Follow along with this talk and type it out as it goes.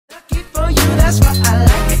that's what I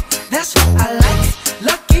like. That's what I like.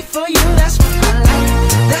 Lucky for you, that's what I like.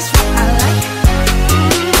 That's what I like.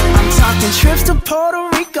 I'm talking trips to Puerto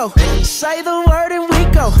Rico. Say the word and we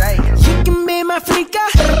go. You can be my flica,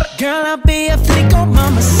 girl, I'll be a flico,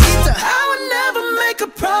 mamacita. I would never make a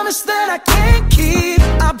promise that I can't keep.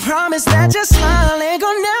 I promise that your smile ain't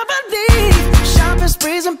gonna never leave. Shopping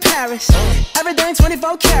sprees in Paris, everything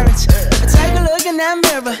 24 carats. Take a look in that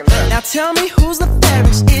mirror. Now tell me who's the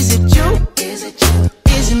fairest. Is it you? Is it you?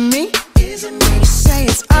 Is it me? Is it me? Say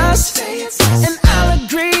it's us, and I'll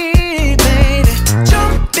agree, baby.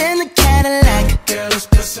 Jump in the Cadillac, girl, let's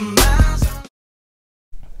put some miles on.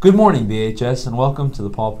 Good morning, BHS, and welcome to the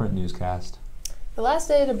Paw Print Newscast. The last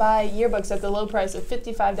day to buy yearbooks at the low price of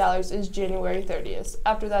 $55 is January 30th.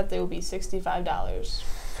 After that, they will be $65.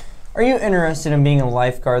 Are you interested in being a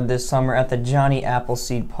lifeguard this summer at the Johnny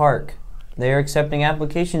Appleseed Park? They are accepting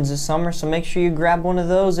applications this summer, so make sure you grab one of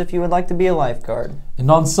those if you would like to be a lifeguard. And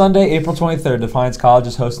on Sunday, April 23rd, Defiance College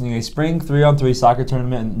is hosting a spring 3-on-3 soccer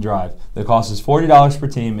tournament and drive. The cost is $40 per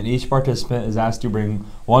team, and each participant is asked to bring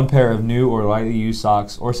one pair of new or lightly used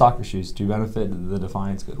socks or soccer shoes to benefit the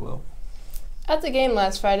Defiance Goodwill. At the game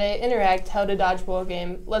last Friday, Interact held a dodgeball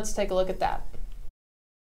game. Let's take a look at that.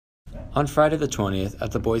 On Friday the 20th,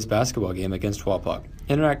 at the boys' basketball game against Wapak,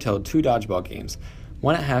 Interact held 2 dodgeball games,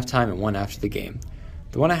 one at halftime and one after the game.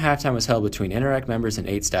 The one at halftime was held between Interact members and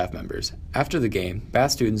 8 staff members. After the game,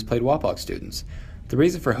 Bath students played Wapak students. The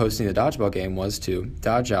reason for hosting the dodgeball game was to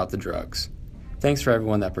dodge out the drugs. Thanks for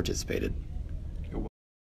everyone that participated.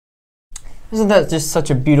 Isn't that just such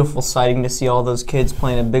a beautiful sighting to see all those kids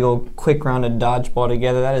playing a big old quick round of dodgeball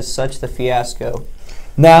together? That is such the fiasco.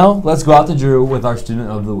 Now, let's go out to Drew with our Student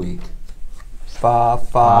of the Week. Fa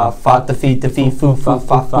fa fa the feet the fee foo fa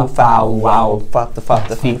fa fa fa wow fa the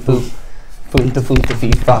feet foo the foo the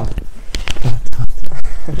fee fa.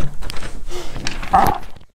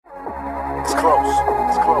 It's close.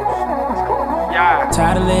 It's close. It's close. Yeah.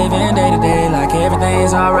 Tired of living day to day like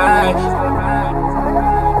everything's alright.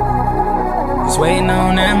 Just waiting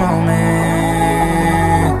on that moment.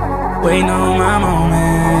 Waiting on my moment.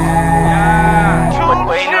 Yeah.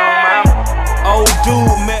 Waiting on my old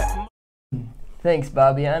dude, man. Thanks,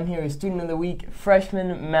 Bobby. I'm here with Student of the Week,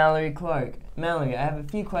 freshman Mallory Clark. Mallory, I have a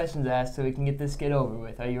few questions to ask so we can get this skit over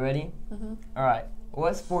with. Are you ready? Mm-hmm. All right.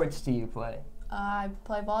 What sports do you play? I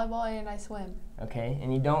play volleyball and I swim. Okay,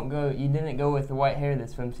 and you didn't go with the white hair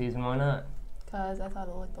this swim season. Why not? Because I thought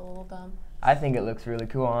it looked a little dumb. I think it looks really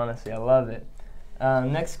cool, honestly. I love it.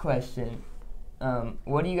 Next question.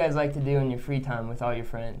 What do you guys like to do in your free time with all your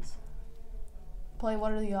friends? Play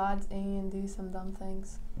What Are the Odds and do some dumb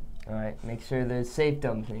things. All right, make sure there's safe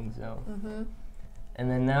dumb things, though. Mm-hmm.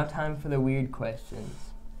 And then now time for the weird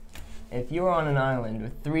questions. If you were on an island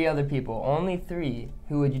with 3 other people, only 3,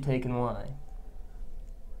 who would you take and why?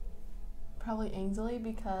 Probably Ainsley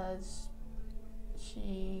because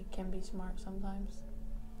she can be smart sometimes.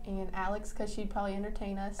 And Alex because she'd probably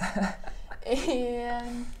entertain us.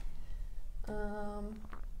 And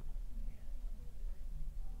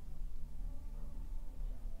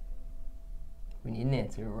we need an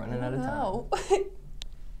answer. We're running out of time. No.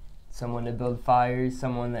 Someone to build fires,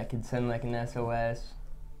 someone that could send like an SOS,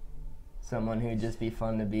 someone who'd just be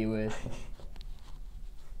fun to be with.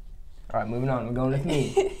 All right, moving on. We're going with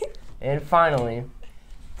me. And finally,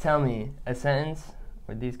 tell me a sentence,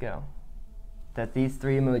 where'd these go, that these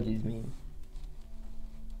 3 emojis mean.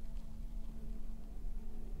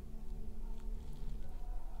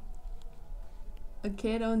 A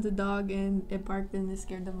kid owns a dog and it barked and it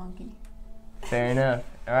scared the monkey. Fair enough.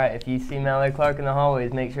 All right, if you see Mallory Clark in the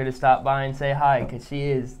hallways, make sure to stop by and say hi, because she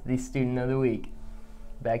is the Student of the Week.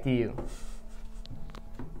 Back to you.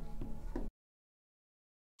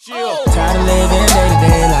 Tired of living day to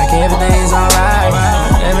day like everything's alright.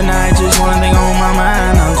 Every night just one thing on my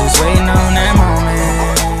mind. I'm just waiting on that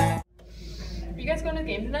moment. Are you guys going to the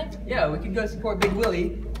game tonight? Yeah, we could go support Big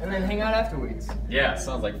Willie and then hang out afterwards. Yeah,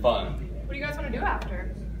 sounds like fun. What do you guys want to do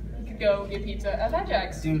after? We could go get pizza at Fat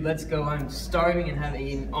Jack's. Dude, let's go. I'm starving and haven't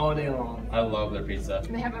eaten all day long. I love their pizza.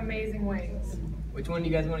 They have amazing wings. Which one do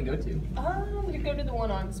you guys want to go to? We could go to the one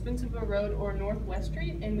on Spencerville Road or Northwest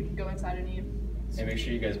Street, and we could go inside and eat. Hey, make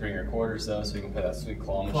sure you guys bring your quarters though, so we can play that sweet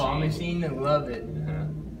claw machine. Claw machine, I love it.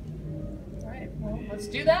 Alright, well, let's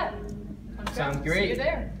do that. Sounds See great. you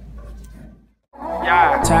there.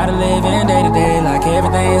 Yeah. Tired of living day to day like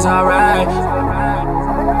everything's alright.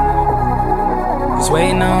 Just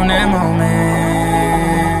waiting on that moment.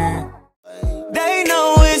 They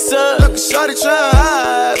know it's up. Look, shorty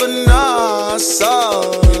try, but no,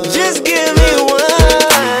 so just give me one.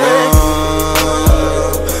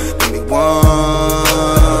 Give me one.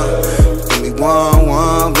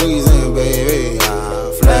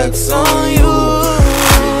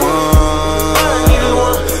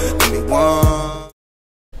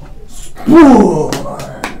 Sport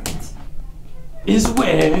is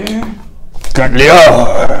where Currently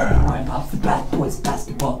are. I'm off the Bad Boys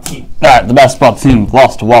basketball team. Alright, the basketball team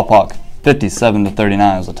lost to Wapak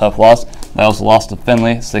 57-39. It was a tough loss. They also lost to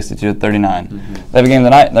Findlay 62-39. They have a game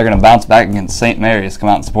tonight. They're going to bounce back against St. Mary's. Come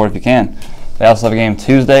out and support if you can. They also have a game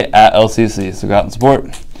Tuesday at LCC, so go out and support.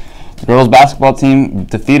 The girls basketball team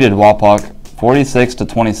defeated Wapak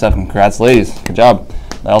 46-27. Congrats, ladies. Good job.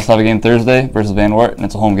 They also have a game Thursday versus Van Wert, and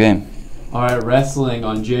it's a home game. All right, wrestling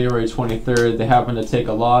on January 23rd, they happened to take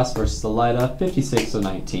a loss versus Salida,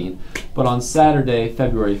 56-19. But on Saturday,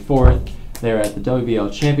 February 4th, they were at the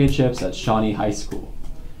WBL Championships at Shawnee High School.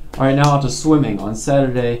 All right, now on to swimming. On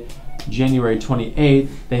Saturday, January 28th,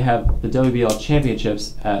 they have the WBL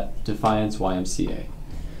Championships at Defiance YMCA.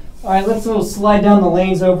 All right, let's go slide down the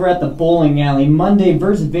lanes over at the bowling alley. Monday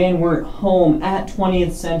versus Van Wert home at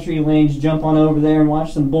 20th Century Lanes. Jump on over there and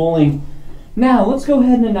watch some bowling. Now, let's go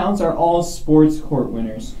ahead and announce our all sports court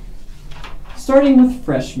winners. Starting with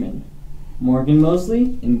freshmen, Morgan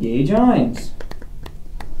Mosley and Gage Imes.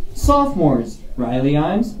 Sophomores, Riley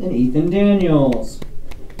Imes and Ethan Daniels.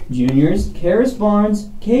 Juniors, Karis Barnes,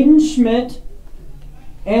 Caden Schmidt.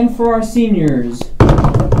 And for our seniors,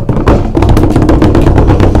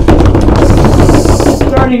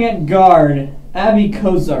 starting at guard, Abby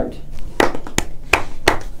Kozart.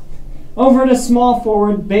 Over to small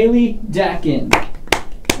forward, Bailey Dakin.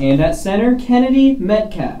 And at center, Kennedy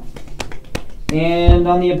Metcalf. And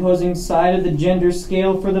on the opposing side of the gender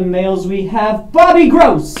scale for the males, we have Bobby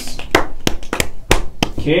Gross,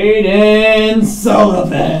 Caden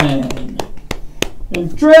Sullivan,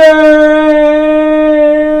 and Trey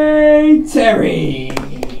Terry.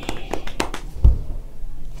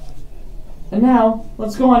 And now,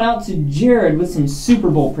 let's go on out to Jared with some Super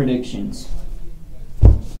Bowl predictions.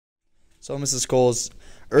 So, Mrs. Coles,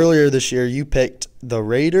 earlier this year you picked the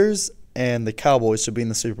Raiders and the Cowboys to be in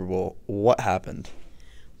the Super Bowl. What happened?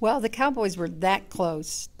 Well, the Cowboys were that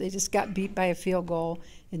close. They just got beat by a field goal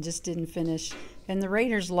and just didn't finish. And the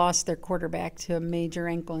Raiders lost their quarterback to a major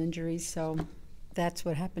ankle injury, so that's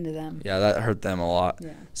what happened to them. Yeah, that hurt them a lot.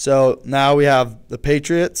 Yeah. So now we have the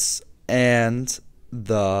Patriots and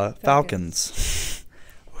the Falcons.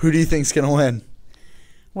 Who do you think's going to win?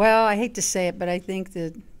 Well, I hate to say it, but I think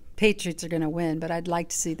the Patriots are going to win, but I'd like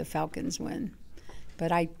to see the Falcons win.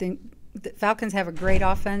 But I think the Falcons have a great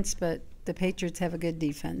offense, but the Patriots have a good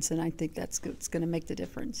defense, and I think that's what's going to make the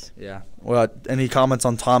difference. Yeah. Well, any comments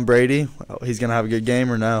on Tom Brady? He's going to have a good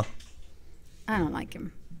game or no? I don't like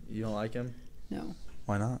him. You don't like him? No.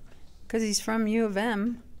 Why not? Because he's from U of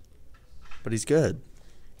M. But he's good.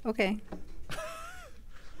 Okay.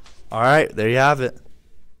 All right, there you have it.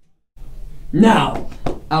 Now,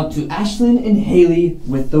 out to Ashlyn and Haley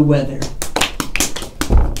with the weather.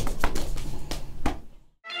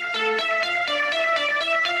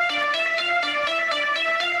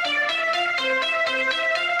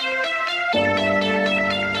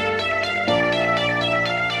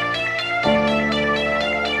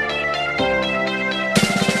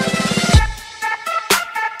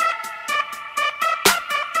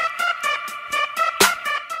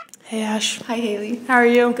 Hey Ash. Hi Haley. How are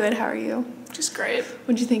you? Good, how are you? Just great.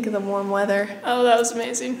 What'd you think of the warm weather? Oh, that was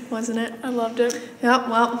amazing. Wasn't it? I loved it. Yep,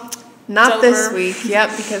 well, not this week.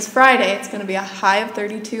 Yep, because Friday it's going to be a high of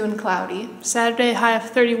 32 and cloudy. Saturday, high of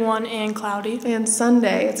 31 and cloudy. And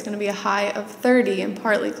Sunday, it's going to be a high of 30 and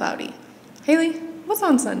partly cloudy. Haley, what's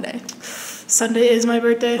on Sunday? Sunday is my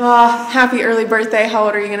birthday. Happy early birthday. How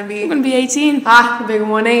old are you going to be? I'm going to be 18. The big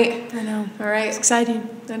 1-8. I know. All right. It's exciting.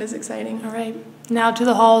 That is exciting. All right. Now to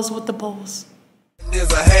the halls with the polls.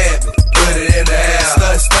 Is a habit, put it in the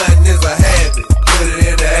air. Stunting is a habit, put it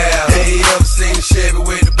in the air. Hey, you ever seen the Chevy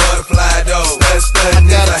with the butterfly door? Stunting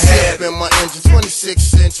is a habit. In my engine, 26th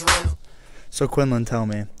century. So, Quinlan, tell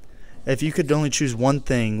me, if you could only choose one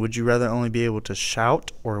thing, would you rather only be able to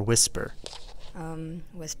shout or whisper?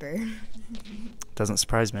 Whisper. Doesn't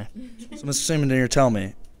surprise me. So, Mr. Seaman, tell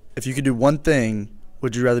me, if you could do one thing,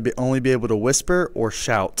 would you rather only be able to whisper or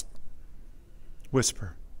shout?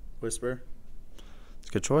 Whisper. Whisper? It's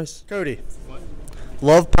a good choice. Cody. What?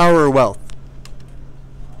 Love, power, or wealth?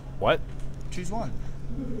 What? Choose one.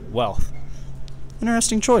 Wealth.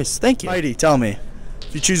 Interesting choice. Thank you. Heidi, tell me,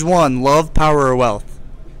 if you choose one, love, power, or wealth?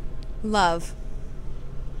 Love.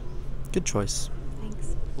 Good choice.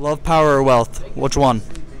 Thanks. Love, power, or wealth? Which one?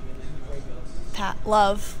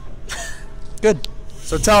 Love. Good.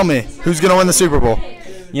 So tell me, who's going to win the Super Bowl?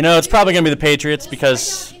 You know, it's probably going to be the Patriots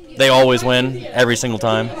because they always win every single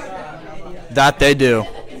time. That they do.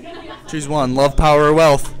 Choose one. Love, power, or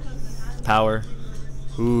wealth? Power.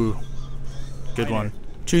 Ooh. Good one.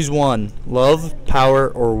 Choose one. Love, power,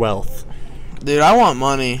 or wealth? Dude, I want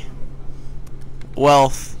money.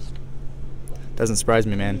 Wealth. Doesn't surprise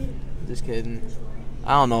me, man. Just kidding.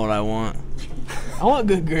 I don't know what I want. I want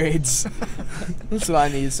good grades. That's what I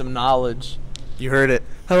need, some knowledge. You heard it.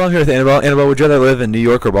 Hello, I'm here with Annabelle. Annabelle, would you rather live in New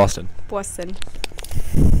York or Boston? Boston.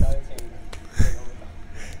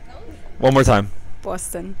 One more time.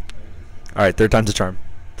 Boston. All right, third time's a charm.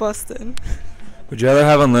 Boston. Would you rather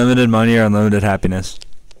have unlimited money or unlimited happiness?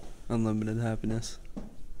 Unlimited happiness.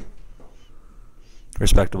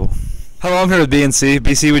 Respectable. Hello, I'm here with BNC.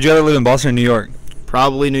 BC, would you rather live in Boston or New York?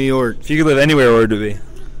 Probably New York. If you could live anywhere, where would it be?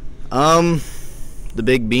 The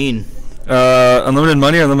Big Bean. Unlimited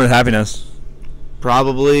money or unlimited happiness?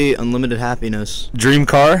 Probably unlimited happiness. Dream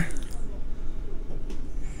car?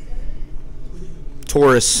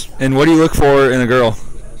 Taurus. And what do you look for in a girl?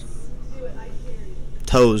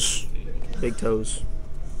 Toes. Big toes.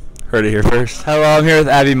 Heard it here first. Hello, I'm here with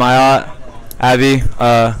Abby Mayott. Abby,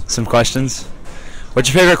 some questions.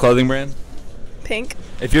 What's your favorite clothing brand? Pink.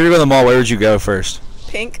 If you were to go to the mall, where would you go first?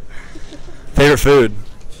 Pink. Favorite food?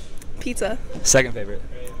 Pizza. Second favorite?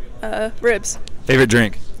 Ribs. Favorite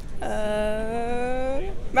drink?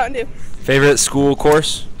 Mountain Dew. Favorite school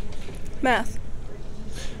course? Math.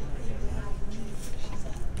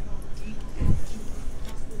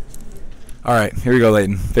 All right, here we go,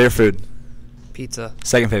 Leighton. Favorite food? Pizza.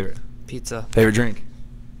 Second favorite? Pizza. Favorite drink?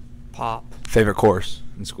 Pop. Favorite course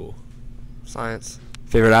in school? Science.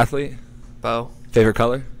 Favorite athlete? Bow. Favorite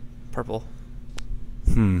color? Purple.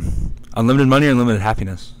 Unlimited money or unlimited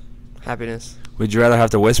happiness? Happiness. Would you rather have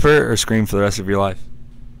to whisper or scream for the rest of your life?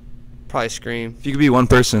 Probably scream. If you could be one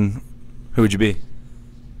person, who would you be?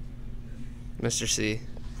 Mr. C.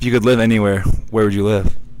 If you could live anywhere, where would you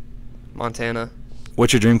live? Montana.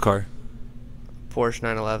 What's your dream car? Porsche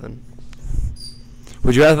 911.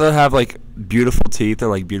 Would you rather have like beautiful teeth or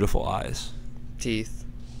like beautiful eyes? Teeth.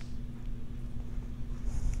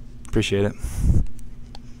 Appreciate it.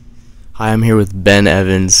 Hi, I'm here with Ben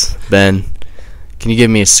Evans. Ben, can you give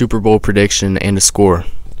me a Super Bowl prediction and a score?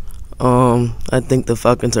 I think the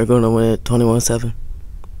Falcons are going to win it 21-7.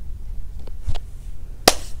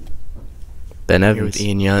 Ben Evans. Here with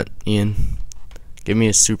Ian Yunt. Ian, give me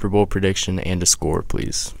a Super Bowl prediction and a score,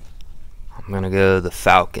 please. I'm going to go the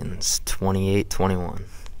Falcons, 28-21.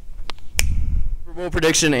 Super Bowl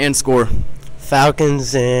prediction and score.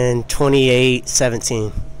 Falcons in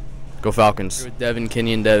 28-17. Go Falcons. Here with Devin,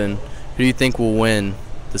 Kenny, and Devin. Who do you think will win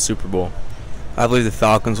the Super Bowl? I believe the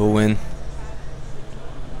Falcons will win.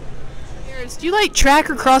 Do you like track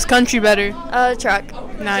or cross country better? Track.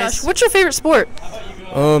 Nice. Josh. What's your favorite sport?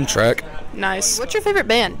 Track. Nice. What's your favorite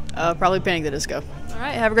band? Probably Panic! At the Disco. All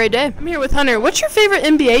right, have a great day. I'm here with Hunter. What's your favorite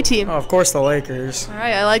NBA team? Oh, of course, the Lakers. All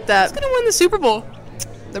right, I like that. Who's gonna win the Super Bowl?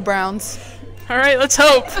 The Browns. All right, let's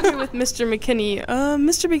hope. I'm here with Mr. McKinney.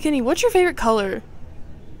 Mr. McKinney, what's your favorite color?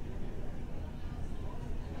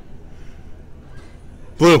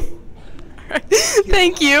 Blue.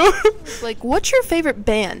 Thank you. Like, what's your favorite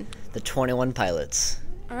band? The 21 Pilots.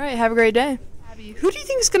 All right, have a great day. Who do you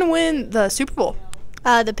think is going to win the Super Bowl?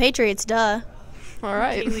 The Patriots, duh. All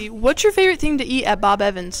right. Kaylee, what's your favorite thing to eat at Bob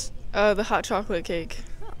Evans? The hot chocolate cake.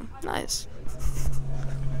 Oh, nice.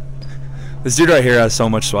 This dude right here has so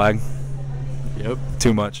much swag. Yep.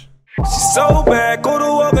 Too much. She's so bad, go to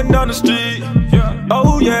walking down the street. Yeah.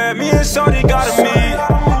 Oh yeah, me and Shorty got to meet.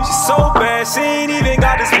 She's so bad, she ain't even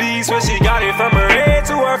got the sleeves. When she got it from her head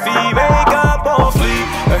to her feet. Makeup on fleek,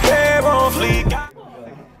 her hair on fleek.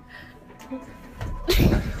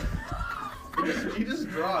 He just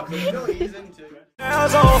dropped. You know he's into it.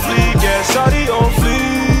 Nails on fleek, yeah, Shorty on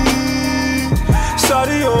fleek.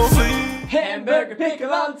 Shorty on fleek. Hamburger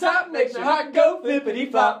pickle on top makes your heart go flippity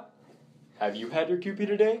flop. Have you had your Kewpie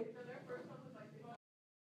today?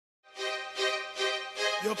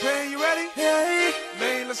 Yo, Pan, you ready? Yeah.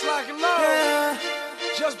 Man, let's lock and load. Yeah.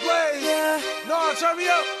 Just blaze. Yeah. No, turn me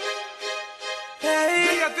up.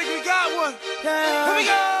 Hey. I think we got one. Yeah. Here we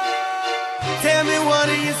go. Tell me, what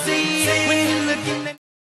do you see when you're looking at...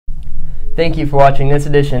 Thank you for watching this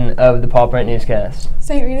edition of the Paw Print Newscast.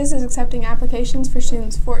 St. Rita's is accepting applications for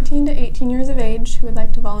students 14 to 18 years of age who would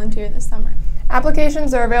like to volunteer this summer.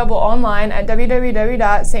 Applications are available online at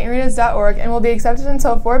www.stritas.org and will be accepted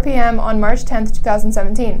until 4 p.m. on March 10th,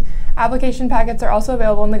 2017. Application packets are also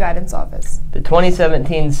available in the guidance office. The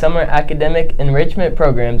 2017 Summer Academic Enrichment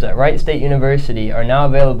Programs at Wright State University are now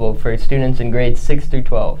available for students in grades 6 through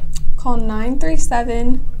 12. Call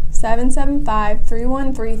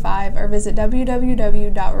 937-775-3135 or visit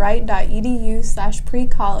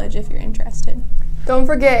www.wright.edu/precollege if you're interested. Don't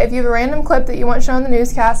forget, if you have a random clip that you want shown in the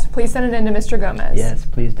newscast, please send it in to Mr. Gomez. Yes,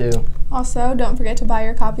 please do. Also, don't forget to buy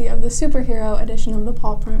your copy of the superhero edition of the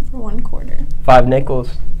Paw Print for $1.25. 5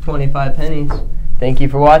 nickels, 25 pennies. Thank you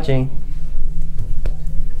for watching.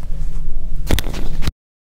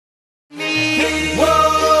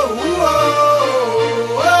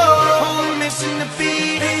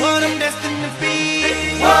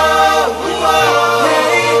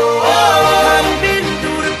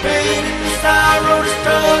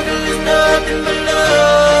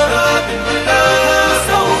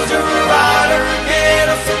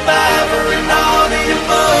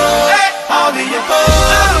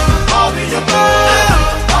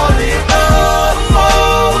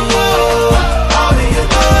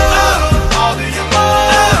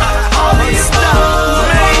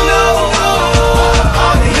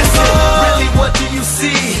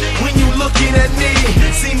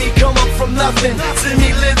 See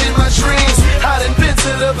me living my dreams. I done been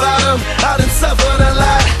to the bottom, I done suffered a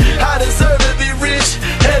lot. I deserve to be rich,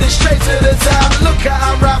 headed straight to the top. Look how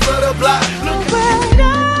I ride for the block. Look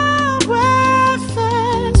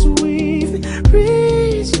fast, we've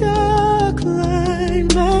reached the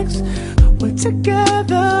climax. We're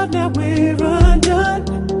together, now we're undone.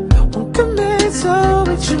 Won't commit, so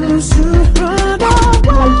we choose to run away.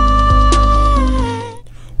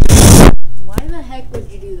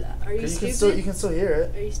 You can still hear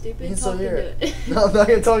it. Are you stupid? You can still hear it. it. No, I'm not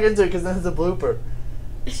gonna talk into it because then it's a blooper.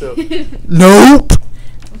 So. Nope.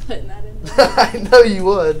 I'm putting that in there. I know you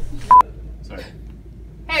would. Sorry.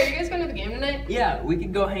 Hey, are you guys going to the game tonight? Yeah, we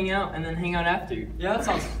could go hang out and then hang out after. Yeah, that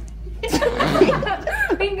sounds. We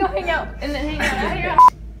can go hang out and then hang out.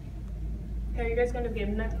 Hey, are you guys going to the game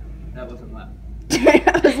tonight? That wasn't loud.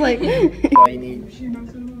 I was like. All you need.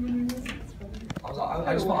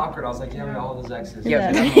 I just felt awkward. I was like, yeah, we all those exes. Yeah.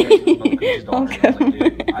 I was like,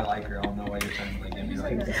 dude, I like her. I don't know why you're trying to like get me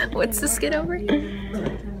like. What's the skit over?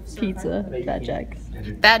 Pizza. Bad Jack's.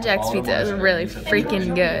 Bad Jack's pizza is really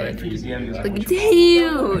freaking good. Like, it's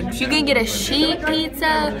huge. You can get a sheet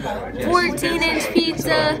pizza, 14-inch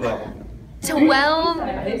pizza,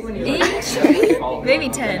 12-inch, maybe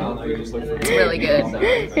 10. It's really good.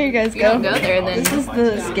 Here you guys If you go. don't go there, then This is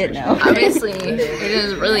the skit now. obviously it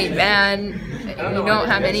is really bad. You don't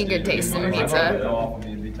have any good taste in pizza.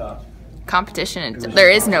 Competition, there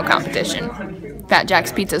is no competition. Fat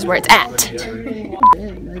Jack's Pizza is where it's at. Wait, I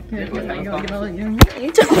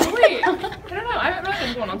don't know. I haven't read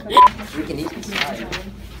this one on Twitter. We can eat inside.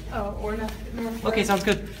 Oh, or North. Okay, sounds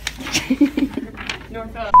good.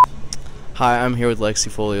 North. Hi, I'm here with Lexi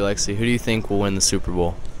Foley. Lexi, who do you think will win the Super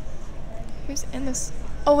Bowl? Who's in this?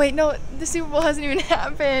 Oh wait, no, the Super Bowl hasn't even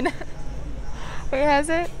happened. Wait, has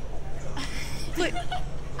it? Wait.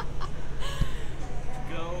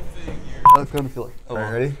 How it's gonna feel like. Oh,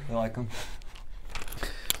 ready? You like them?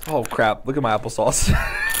 Oh crap! Look at my applesauce.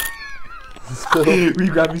 Will you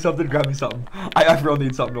grab me something? Grab me something. I real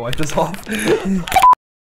need something to wipe this off.